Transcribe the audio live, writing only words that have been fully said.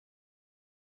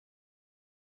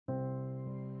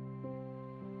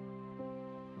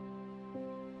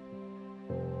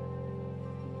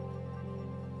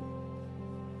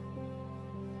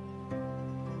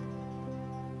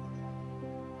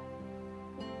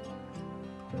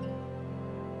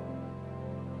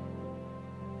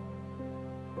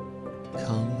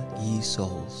Come, ye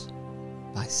souls,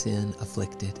 by sin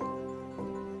afflicted,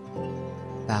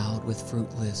 bowed with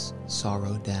fruitless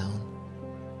sorrow down,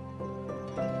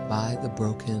 by the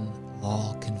broken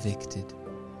law convicted,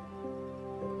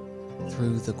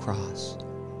 through the cross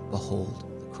behold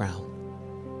the crown.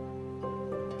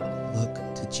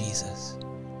 Look to Jesus.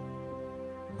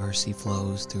 Mercy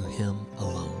flows through him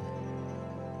alone.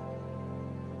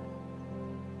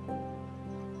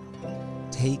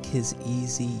 Take his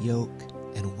easy yoke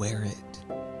and wear it.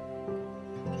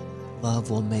 Love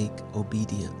will make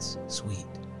obedience sweet.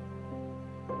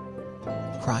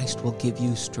 Christ will give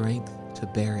you strength to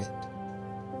bear it,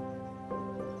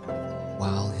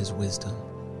 while his wisdom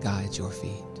guides your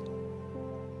feet,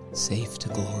 safe to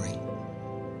glory,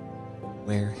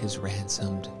 where his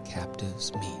ransomed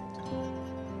captives meet.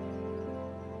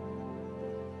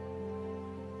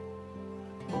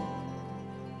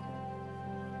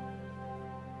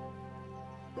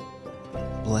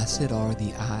 Blessed are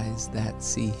the eyes that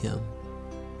see him,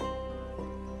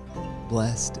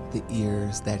 blessed the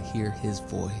ears that hear his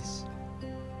voice.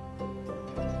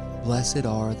 Blessed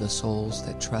are the souls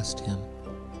that trust him,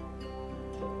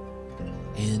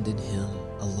 and in him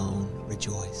alone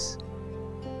rejoice.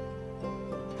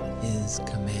 His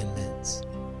commandments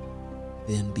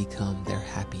then become their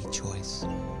happy choice.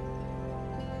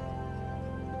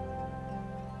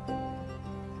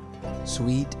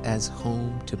 Sweet as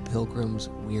home to pilgrims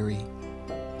weary,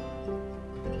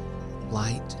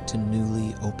 light to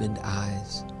newly opened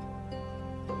eyes,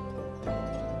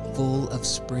 full of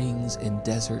springs and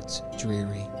deserts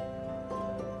dreary,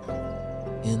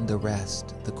 in the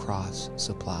rest the cross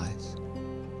supplies.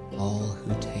 All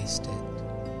who taste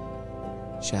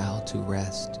it shall to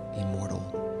rest immortal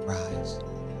rise.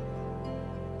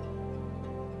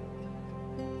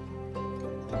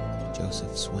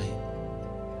 Joseph Swain.